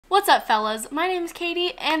What's up, fellas? My name is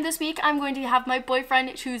Caiti, and this week I'm going to have my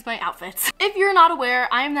boyfriend choose my outfits. If you're not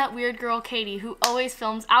aware, I am that weird girl Caiti who always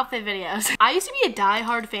films outfit videos. I used to be a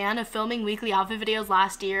die-hard fan of filming weekly outfit videos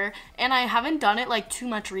last year, and I haven't done it like too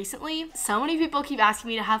much recently. So many people keep asking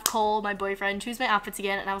me to have Cole, my boyfriend, choose my outfits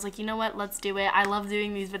again, and I was like, you know what, let's do it. I love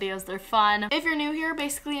doing these videos, they're fun. If you're new here,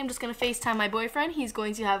 basically I'm just gonna FaceTime my boyfriend. He's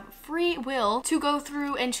going to have free will to go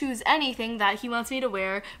through and choose anything that he wants me to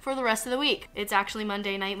wear for the rest of the week. It's actually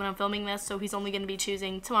Monday night when I'm filming this, so he's only going to be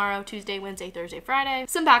choosing tomorrow, Tuesday, Wednesday, Thursday, Friday.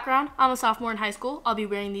 Some background: I'm a sophomore in high school. I'll be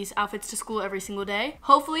wearing these outfits to school every single day.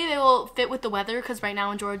 Hopefully they will fit with the weather, because right now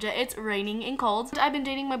in Georgia it's raining and cold. I've been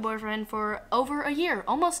dating my boyfriend for over a year,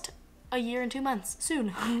 almost a year and 2 months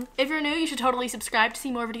soon. If you're new, you should totally subscribe to see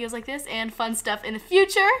more videos like this and fun stuff in the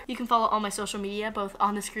future. You can follow all my social media, both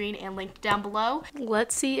on the screen and linked down below.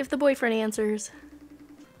 Let's see if the boyfriend answers.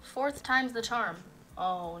 Fourth time's the charm.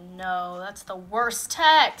 Oh no, that's the worst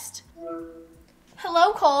text.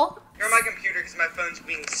 Hello, Cole. You're on my computer because my phone's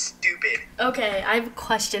being stupid. Okay, I have a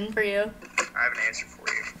question for you. I have an answer for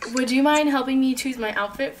you. Would you mind helping me choose my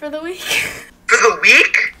outfit for the week? For the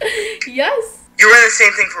week? Yes. You're wearing the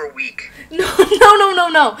same thing for a week.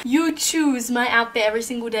 No. You choose my outfit every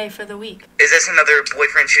single day for the week. Is this another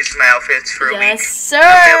boyfriend chooses my outfits for a week? Yes,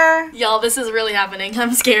 sir. Okay. Y'all, this is really happening.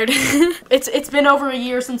 I'm scared. It's been over a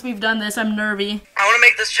year since we've done this. I'm nervy. I want to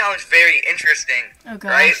make this challenge very interesting. Oh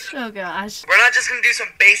gosh. Right? Oh gosh. We're not just going to do some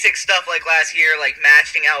basic stuff like last year, like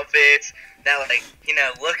matching outfits that, like, you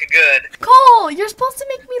know, look good. Cole, you're supposed to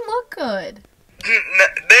make me look good.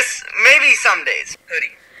 This, maybe some days.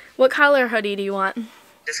 Hoodie. What color hoodie do you want?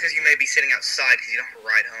 Just because you may be sitting outside because you don't have a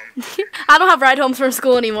ride home. I don't have ride homes from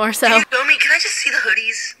school anymore, so. Can you show me? Can I just see the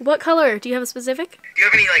hoodies? What color? Do you have a specific? Do you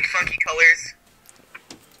have any, like, funky colors?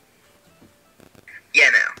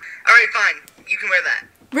 Yeah, no. Alright, fine. You can wear that.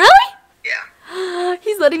 Really? Yeah.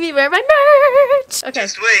 He's letting me wear my merch. Okay.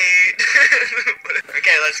 Just wait.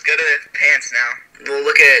 Okay, let's go to the pants now. We'll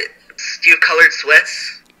look at, do you have colored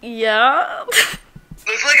sweats? Yeah.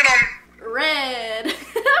 Let's look at them. Red.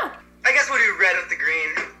 I guess we'll do red with the green.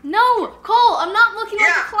 No, Cole, I'm not looking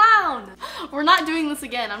like a clown. We're not doing this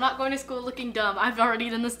again. I'm not going to school looking dumb. I've already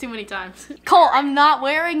done this too many times. Cole, I'm not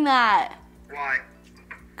wearing that. Why?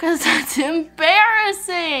 Because that's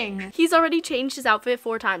embarrassing. He's already changed his outfit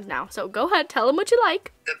 4 times now. So go ahead, tell him what you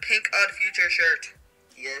like. The pink Odd Future shirt.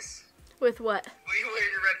 Yes. With what? Will you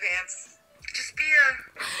wear your red pants? Just be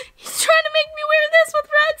He's trying to make me wear this with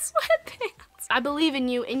red sweatpants. I believe in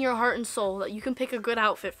you, in your heart and soul, that you can pick a good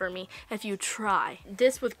outfit for me if you try.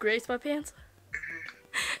 This with gray sweatpants?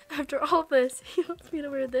 After all this, he wants me to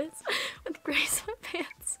wear this with gray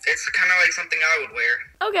sweatpants. It's kind of like something I would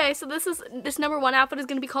wear. Okay, so this number 1 outfit is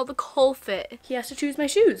going to be called the Cole fit. He has to choose my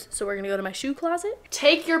shoes, so we're going to go to my shoe closet.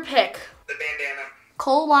 Take your pick. The bandana.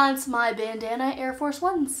 Cole wants my bandana Air Force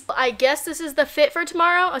 1s. I guess this is the fit for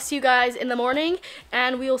tomorrow. I'll see you guys in the morning,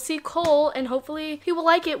 and we will see Cole, and hopefully he will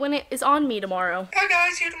like it when it is on me tomorrow. Bye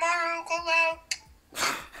guys, see you tomorrow. Cole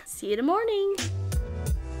out. See you in the morning.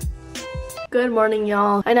 Good morning,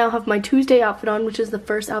 y'all. I now have my Tuesday outfit on, which is the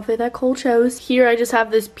first outfit that Cole chose. Here I just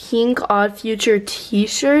have this pink Odd Future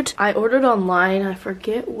t-shirt. I ordered online, I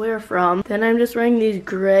forget where from. Then I'm just wearing these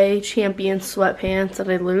gray Champion sweatpants that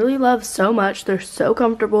I literally love so much. They're so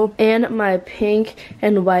comfortable. And my pink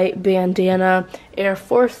and white bandana Air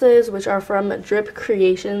Forces, which are from Drip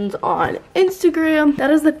Creations on Instagram.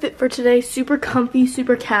 That is the fit for today. Super comfy,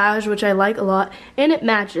 super cash, which I like a lot, and it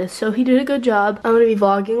matches, so he did a good job. I'm gonna be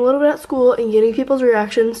vlogging a little bit at school and getting people's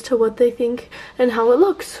reactions to what they think and how it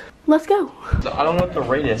looks. Let's go. I don't know what the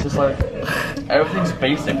rate is. It's like everything's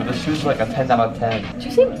basic, but the shoes are like a 10 out of 10. Did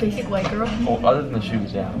you say basic white girl? Oh, other than the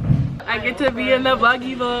shoes, yeah. I get to be in the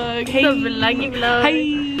vloggy vlog. Hey. The vloggy vlog.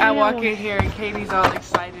 Hey. I walk in here and Katie's all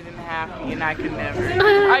excited and happy, and I could never.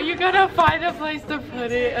 Are you gonna find a place to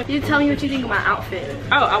put it? You tell me what you think of my outfit.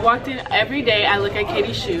 Oh, I walked in every day. I look at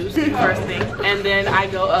Katie's shoes first thing, and then I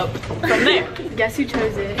go up from there. Guess who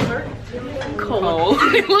chose it? Cole.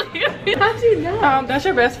 Look at me. How'd you know? That's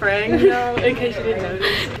your best friend, you know, in case you didn't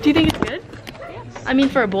notice. Do you think it's good? I mean,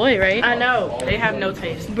 for a boy, right? I know. They have no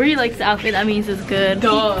taste. Bree likes the outfit, that means it's good.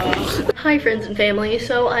 Duh. Hi, friends and family.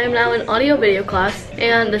 So I am now in audio video class,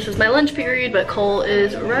 and this is my lunch period, but Cole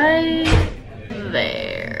is right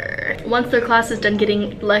there. Once their class is done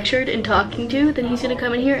getting lectured and talking to, then he's gonna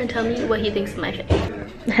come in here and tell me what he thinks of my fit.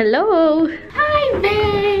 Hello. Hi,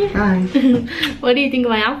 babe. Hi. What do you think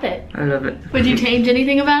of my outfit? I love it. Would you change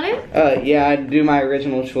anything about it? Yeah, I'd do my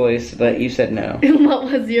original choice, but you said no. What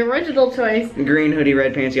was the original choice? Green hoodie,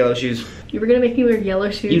 red pants, yellow shoes. You were gonna make me wear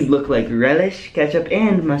yellow shoes? You'd look like relish, ketchup,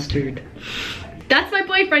 and mustard. That's my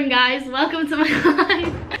boyfriend, guys. Welcome to my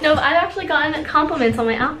life. No, I've actually gotten compliments on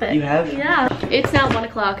my outfit. You have? Yeah. It's now 1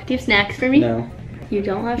 o'clock. Do you have snacks for me? No. You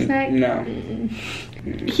don't have snacks? No.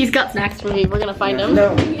 He's got snacks for me. We're gonna find them.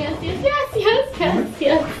 No. Yes.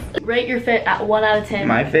 Rate your fit at 1 out of 10.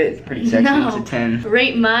 My fit is pretty sexy. No. It's a 10.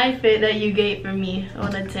 Rate my fit that you gave for me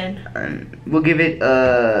 1 out of 10. We'll give it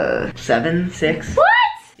 7, 6. What?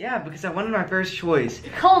 Yeah, because I wanted my first choice.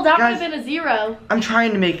 Cole, that would Guys, have been a 0. I'm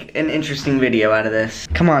trying to make an interesting video out of this.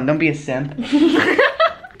 Come on, don't be a simp.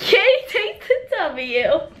 Katie, take the W.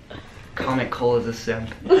 Comment Cole is a simp.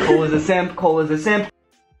 Cole is a simp. Cole is a simp.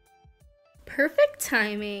 Perfect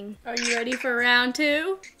timing. Are you ready for round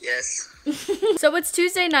 2? Yes. So it's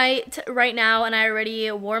Tuesday night right now, and I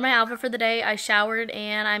already wore my outfit for the day. I showered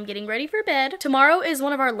and I'm getting ready for bed. Tomorrow is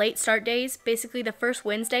one of our late start days, basically the first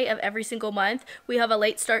Wednesday of every single month. We have a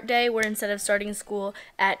late start day where instead of starting school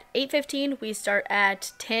at 8:15, we start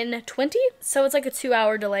at 10:20. So it's like a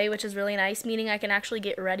 2-hour delay, which is really nice, meaning I can actually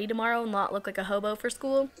get ready tomorrow and not look like a hobo for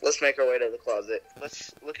school. Let's make our way to the closet.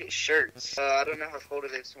 Let's look at shirts. I don't know how cold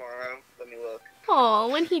it is tomorrow. Let me look. Aw,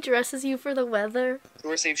 when he dresses you for the weather.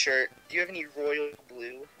 Your same shirt. Do you have any royal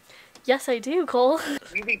blue? Yes, I do, Cole.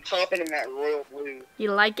 You be popping in that royal blue.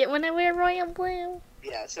 You like it when I wear royal blue?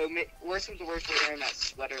 Yeah, so worst comes to worst, we're wearing that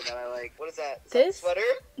sweater that I like. What is that? Is This? that a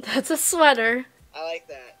sweater? That's a sweater. I like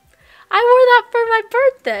that. I wore that for my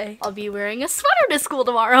birthday. I'll be wearing a sweater to school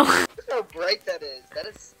tomorrow. Look how bright that is. That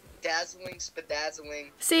is dazzling,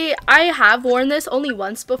 spadazzling. See, I have worn this only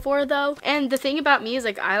once before though, and the thing about me is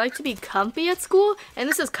like I like to be comfy at school, and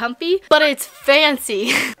this is comfy, but it's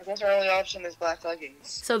fancy. I guess our only option is black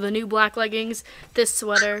leggings. So the new black leggings, this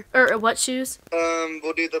sweater, or what shoes?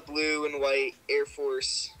 We'll do the blue and white Air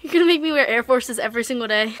Force. You're gonna make me wear Air Forces every single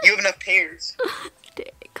day. You have enough pairs.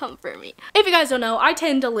 Comfort me. If you guys don't know, I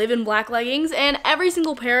tend to live in black leggings, and every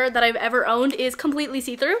single pair that I've ever owned is completely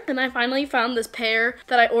see-through, and I finally found this pair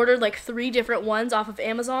that I ordered like 3 different ones off of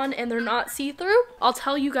Amazon, and they're not see-through. I'll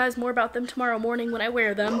tell you guys more about them tomorrow morning when I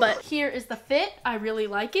wear them, but here is the fit. I really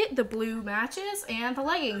like it. The blue matches and the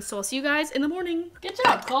leggings, so I'll see you guys in the morning. Good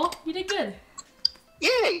job, Cole. You did good.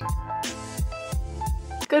 Yay!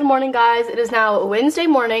 Good morning, guys. It is now Wednesday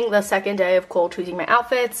morning, the second day of Cole choosing my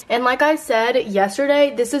outfits. And like I said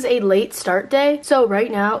yesterday, this is a late start day. So right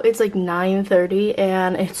now it's like 9:30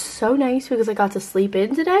 and it's so nice because I got to sleep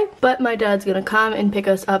in today. But my dad's gonna come and pick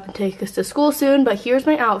us up and take us to school soon. But here's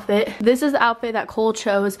my outfit. This is the outfit that Cole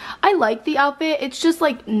chose. I like the outfit. It's just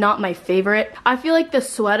like not my favorite. I feel like the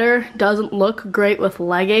sweater doesn't look great with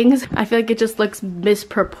leggings. I feel like it just looks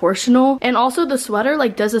misproportional. And also the sweater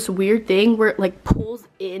like does this weird thing where it like pulls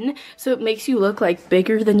in, so it makes you look like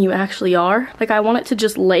bigger than you actually are. Like I want it to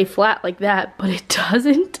just lay flat like that, but it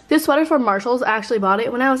doesn't. This sweater's from Marshall's. I actually bought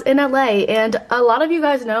it when I was in LA, and a lot of you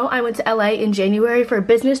guys know I went to LA in January for a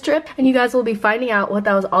business trip, and you guys will be finding out what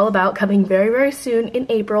that was all about coming very, very soon in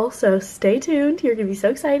April, so stay tuned. You're gonna be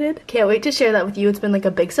so excited. Can't wait to share that with you. It's been like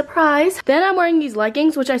a big surprise. Then I'm wearing these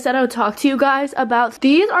leggings, which I said I would talk to you guys about.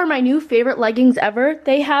 These are my new favorite leggings ever.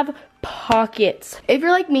 They have pockets. If you're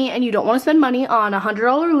like me and you don't want to spend money on $100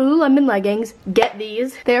 Lululemon leggings, get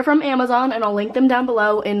these. They're from Amazon, and I'll link them down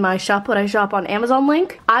below in my shop what I shop on Amazon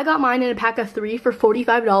link. I got mine in a pack of 3 for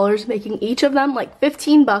 $45, making each of them like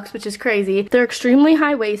 15 bucks, which is crazy. They're extremely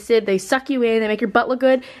high-waisted, they suck you in, they make your butt look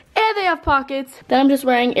good, and they have pockets. Then I'm just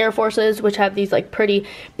wearing Air Forces, which have these like pretty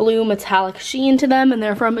blue metallic sheen to them, and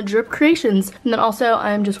they're from Drip Creations. And then also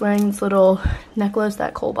I'm just wearing this little necklace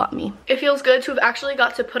that Cole bought me. It feels good to have actually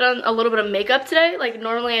got to put on a little bit of makeup today. Like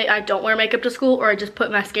normally I don't wear makeup to school, or I just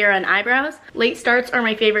put mascara and eyebrows. Late starts are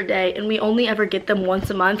my favorite day, and we only ever get them once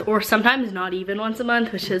a month, or sometimes not even once a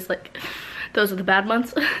month, which is like, those are the bad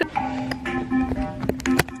months. Hi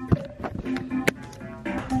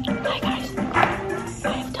guys,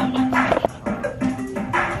 I have donuts.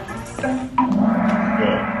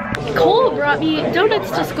 Cole brought me donuts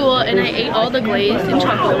to school, and I ate all the glazed and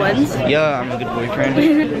chocolate ones. Yeah, I'm a good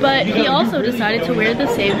boyfriend. But he also decided to wear the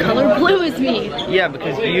same color blue as me. Yeah,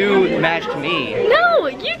 because you matched me. No,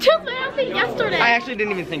 you chose my outfit yesterday. I actually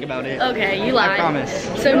didn't even think about it. Okay, you lied. I promise.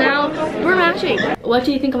 So now we're matching. What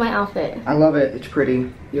do you think of my outfit? I love it. It's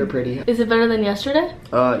pretty. You're pretty. Is it better than yesterday?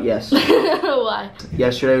 Yes. Why?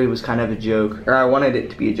 Yesterday was kind of a joke. Or I wanted it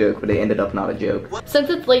to be a joke, but it ended up not a joke. Since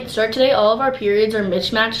it's late start today, all of our periods are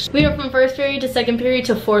mismatched. We went from first period to second period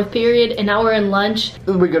to fourth period, and now we're in lunch.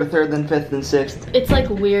 We go to third, then fifth, then sixth. It's like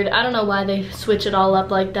weird. I don't know why they switch it all up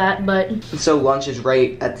like that, but... So lunch is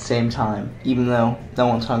right at the same time, even though no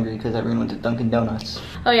one's hungry because everyone went to Dunkin' Donuts.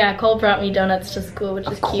 Oh yeah, Cole brought me donuts to school, which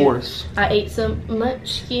is cute. Of course. I ate some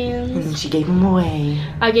munchkins. And she gave them away.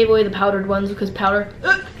 I gave away the powdered ones because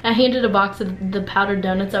I handed a box of the powdered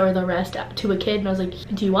donuts that were the rest to a kid, and I was like,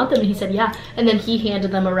 do you want them? And he said, yeah. And then he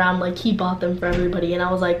handed them around like he bought them for everybody, and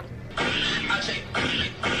I was like, I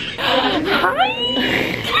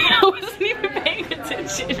wasn't even paying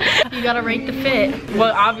attention. you gotta rate the fit.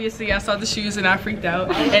 Well, obviously I saw the shoes and I freaked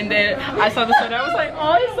out. And then I saw the sweater, I was like,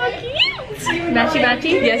 oh, it's so cute. Matchy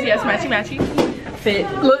matchy? Yes, matchy matchy.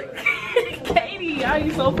 Fit. Look. Kaiti, how are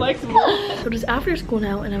you so flexible? So it is after school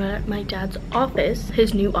now, and I'm at my dad's office.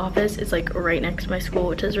 His new office is like right next to my school,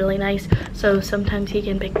 which is really nice. So sometimes he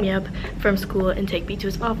can pick me up from school and take me to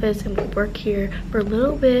his office, and we'll work here for a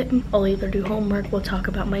little bit. I'll either do homework, we'll talk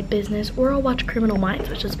about my business, or I'll watch Criminal Minds,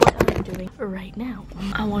 which is what I'm doing right now.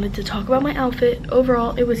 I wanted to talk about my outfit.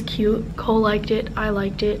 Overall, it was cute. Cole liked it. I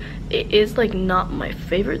liked it. It is like not my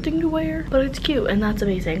favorite thing to wear, but it's cute, and that's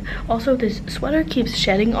amazing. Also, this sweater keeps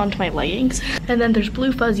shedding onto my leggings, and then there's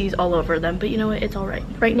blue fuzzies all over them, but you know what, it's all right.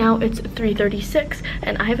 Right now it's 3:36,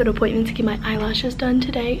 and I have an appointment to get my eyelashes done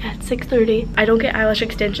today at 6:30. I don't get eyelash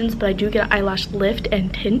extensions, but I do get an eyelash lift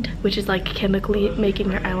and tint, which is like chemically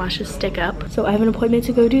making your eyelashes stick up. So I have an appointment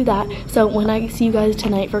to go do that. So when I see you guys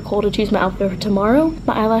tonight for Cole to choose my outfit for tomorrow,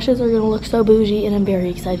 my eyelashes are gonna look so bougie, and I'm very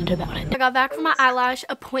excited about it. I got back from my eyelash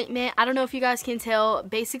appointment. I don't know if you guys can tell,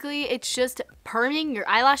 basically it's just perming your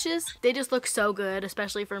eyelashes. They just look so good,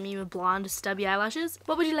 especially for me with blonde stubby eyelashes.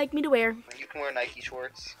 What would you like me to wear? You can wear Nike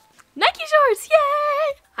shorts. Nike shorts,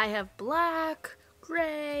 yay! I have black,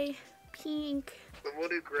 gray, pink. But we'll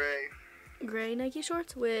do gray. Gray Nike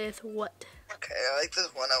shorts with what? Okay, I like this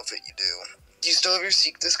one outfit you do. Do you still have your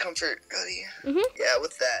Seek Discomfort hoodie? Mm-hmm. Yeah,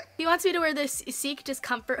 with that. He wants me to wear this Seek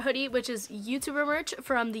Discomfort hoodie, which is YouTuber merch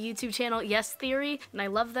from the YouTube channel Yes Theory, and I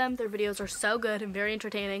love them. Their videos are so good and very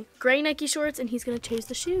entertaining. Gray Nike shorts, and he's gonna chase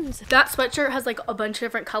the shoes. That sweatshirt has like a bunch of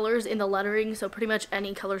different colors in the lettering, so pretty much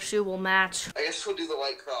any color shoe will match. I guess we'll do the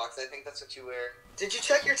white Crocs. I think that's what you wear. Did you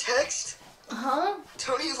check your text? Huh?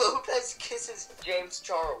 Tony Lopez kisses James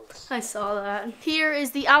Charles. I saw that. Here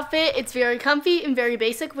is the outfit. It's very comfy and very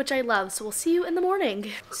basic, which I love. So we'll see you in the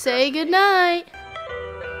morning. Say goodnight.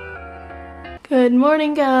 Good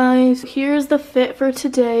morning, guys. Here's the fit for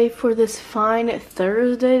today for this fine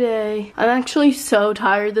Thursday day. I'm actually so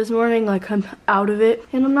tired this morning, like I'm out of it.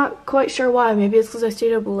 And I'm not quite sure why. Maybe it's because I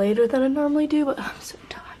stayed up later than I normally do, but I'm so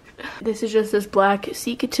tired. This is just this black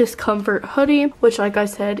Seek Discomfort hoodie, which like I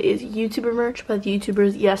said is YouTuber merch by the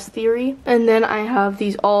YouTubers Yes Theory. And then I have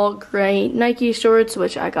these all gray Nike shorts,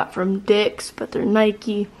 which I got from Dick's, but they're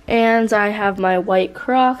Nike. And I have my white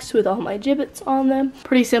Crocs with all my gibbets on them.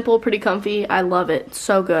 Pretty simple, pretty comfy. I love it.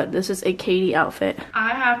 So good. This is a Caiti outfit. I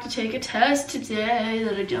have to take a test today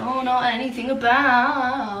that I don't know anything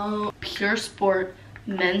about. Pure Sport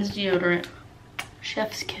men's deodorant.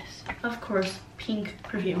 Chef's kiss. Of course, pink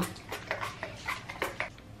perfume.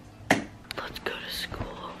 Let's go to school.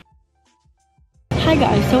 Hi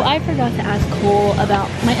guys, so I forgot to ask Cole about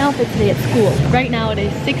my outfit today at school. Right now it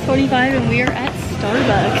is 6:45 and we are at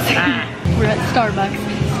Starbucks. We're at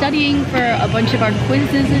Starbucks studying for a bunch of our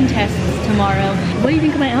quizzes and tests tomorrow. What do you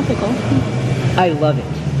think of my outfit, Cole? I love it.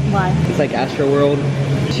 Why? It's like Astroworld.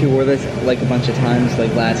 She wore this like a bunch of times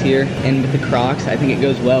like last year, and with the Crocs, I think it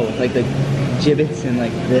goes well with like the gibbets and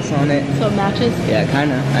like this on it. So it matches? Yeah,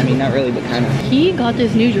 kind of. I mean, not really, but kind of. He got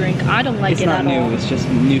this new drink. I don't like it at all. It's not new. It's just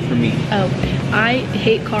new for me. Oh, I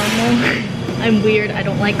hate caramel. I'm weird. I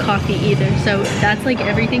don't like coffee either. So that's like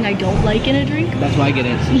everything I don't like in a drink. That's why I get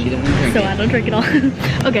it, so she doesn't drink So it. I don't drink it all.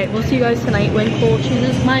 Okay, we'll see you guys tonight when Cole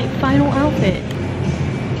chooses my final outfit.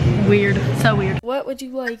 Weird. So weird. What would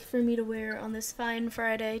you like for me to wear on this fine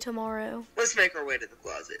Friday tomorrow? Let's make our way to the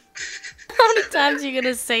closet. How many times are you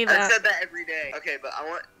gonna say I that? said that every day. Okay, but I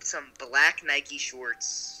want some black Nike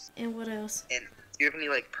shorts. And what else? And do you have any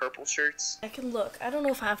like purple shirts? I can look. I don't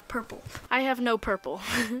know if I have purple. I have no purple.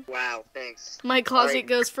 Wow, thanks. My closet Alright.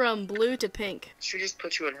 goes from blue to pink. Should we just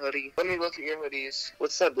put you in hoodie? Let me look at your hoodies.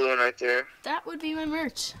 What's that blue one right there? That would be my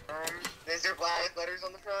merch. Is there black letters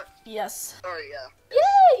on the front? Yes. Sorry, yeah.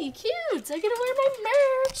 Yay, cute! I get to wear my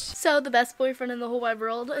merch! So the best boyfriend in the whole wide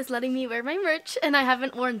world is letting me wear my merch, and I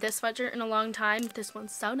haven't worn this sweatshirt in a long time. This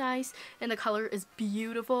one's so nice, and the color is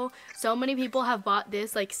beautiful. So many people have bought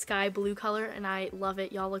this like sky blue color, and I love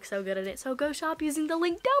it. Y'all look so good at it. So go shop using the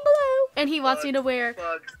link down below. And he wants me to wear...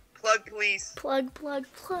 Plug, please. Plug.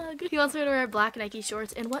 He wants me to wear black Nike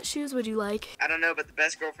shorts. And what shoes would you like? I don't know, but the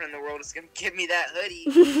best girlfriend in the world is gonna give me that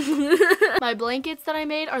hoodie. My blankets that I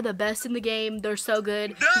made are the best in the game. They're so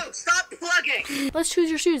good. No, stop plugging! Let's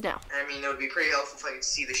choose your shoes now. I mean, it would be pretty helpful if I could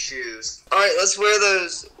see the shoes. Alright, let's wear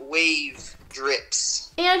those wave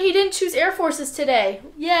drips. And he didn't choose Air Forces today.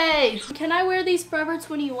 Yay! Can I wear these Forever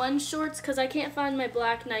 21 shorts? Because I can't find my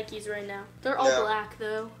black Nikes right now. They're all black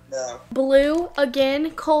though. No. Blue,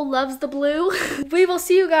 again. Cole loves the blue. We will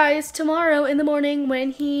see you guys tomorrow in the morning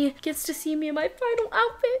when he gets to see me in my final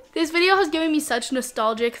outfit. This video has given me such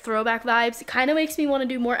nostalgic throwback vibes. It kind of makes me want to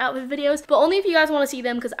do more outfit videos, but only if you guys want to see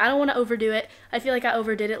them because I don't want to overdo it. I feel like I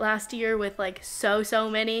overdid it last year with like so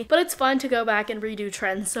many, but it's fun to go back and redo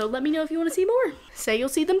trends. So let me know if you want to see more. Say you'll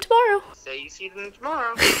see them tomorrow. Say you see them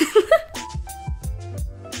tomorrow.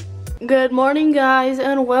 Good morning, guys,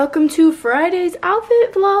 and welcome to Friday's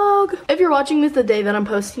outfit vlog. If you're watching this the day that I'm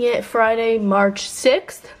posting it, Friday, March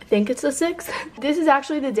 6th, I think it's the 6th. This is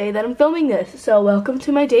actually the day that I'm filming this, so welcome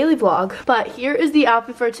to my daily vlog. But here is the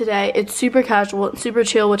outfit for today. It's super casual and super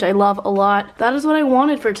chill, which I love a lot. That is what I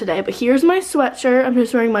wanted for today, but here's my sweatshirt. I'm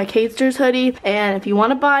just wearing my Caitidecort hoodie, and if you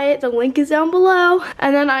want to buy it, the link is down below.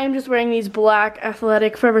 And then I am just wearing these black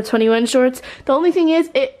athletic Forever 21 shorts. The only thing is,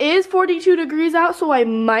 it is 42 degrees out, so I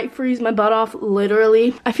might freeze my butt off,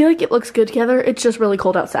 literally. I feel like it looks good together. It's just really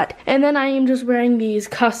cold outside. And then I am just wearing these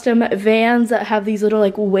custom Vans that have these little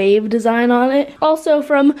like wave design on it, also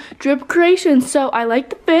from Drip Creations. So I like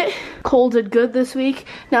the fit. Cole did good this week.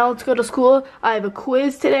 Now let's go to school. I have a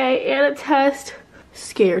quiz today and a test.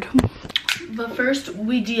 Scared. But first,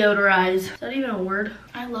 we deodorize. Is that even a word?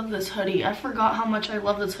 I love this hoodie. I forgot how much I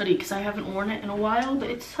love this hoodie because I haven't worn it in a while, but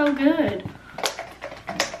it's so good.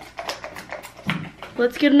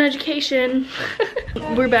 Let's get an education.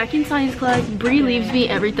 We're back in science class. Bree leaves me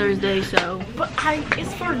every Thursday, so. But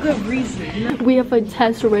it's for a good reason. We have a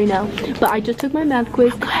test right now, but I just took my math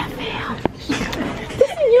quiz. I failed.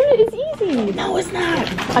 This unit is easy. No, it's not.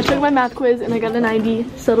 I took my math quiz and I got a 90.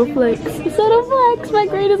 Subtle flex. Subtle flex. My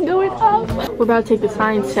grade is going up. We're about to take the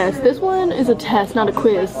science test. This one is a test, not a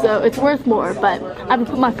quiz, so it's worth more, but I'm gonna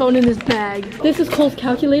put my phone in this bag. This is Cole's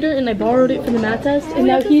calculator and I borrowed it for the math test, and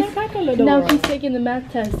now he's taking the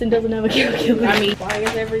math test and doesn't have a calculator. I mean, why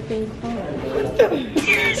is everything hard?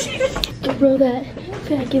 Throw that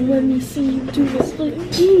back and let me see you do this.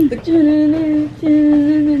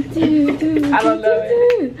 I don't know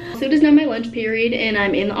it. So it is now my lunch period and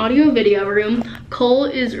I'm in the audio video room. Cole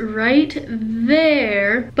is right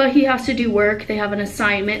there, but he has to do work. They have an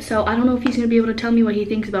assignment, so I don't know if he's gonna be able to tell me what he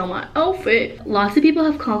thinks about my outfit. Lots of people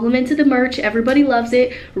have complimented the merch. Everybody loves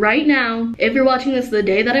it. Right now, if you're watching this the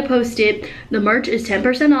day that I post it, the merch is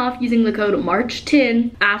 10% off using the code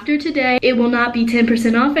MARCH10. After today, it will not be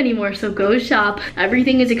 10% off anymore, so go shop.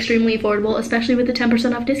 Everything is extremely affordable, especially with the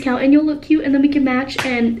 10% off discount, and you'll look cute and then we can match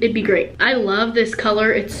and it'd be great. I love this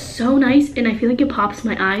color. It's so nice and I feel like it pops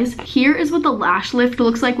my eyes. Here is what the lash lift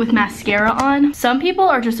looks like with mascara on. Some people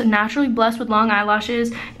are just naturally blessed with long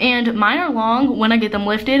eyelashes, and mine are long when I get them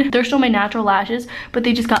lifted. They're still my natural lashes, but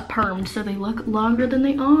they just got permed, so they look longer than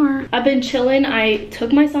they are. I've been chilling. I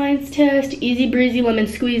took my science test, easy breezy, lemon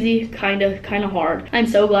squeezy, kind of hard. I'm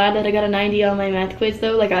so glad that I got a 90 on my math quiz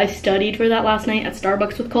though. Like, I studied for that last night at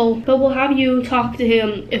Starbucks with Cole, but we'll have you talk to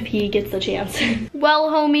him if he gets the chance. Well,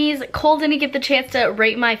 homies, Cole didn't get the chance to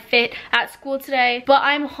rate my fit at school today, but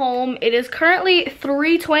I'm home. It is currently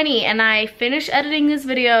 3:20 and I finished editing this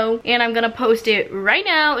video and I'm gonna post it right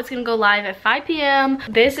now. It's gonna go live at 5 p.m.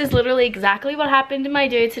 This is literally exactly what happened in my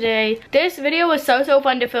day today. This video was so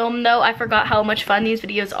fun to film though. I forgot how much fun these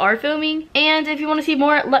videos are filming, and if you want to see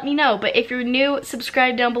more, let me know. But if you're new,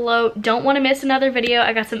 subscribe down below. Don't want to miss another video.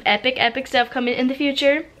 I got some epic stuff coming in the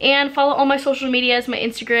future. And follow all my social medias, my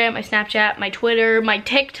Instagram, my Snapchat, my Twitter, my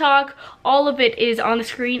TikTok. All of it is on the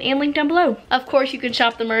screen and linked down below. Of course, you can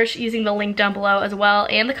shop the merch using the link down below as well,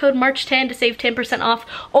 and the code MARCH10 to save 10% off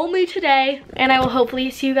only today. And I will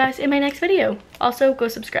hopefully see you guys in my next video. Also, go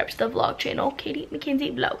subscribe to the vlog channel, Caiti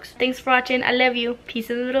Mackenzie Vlogs. Thanks for watching. I love you. Peace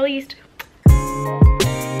in the Middle East.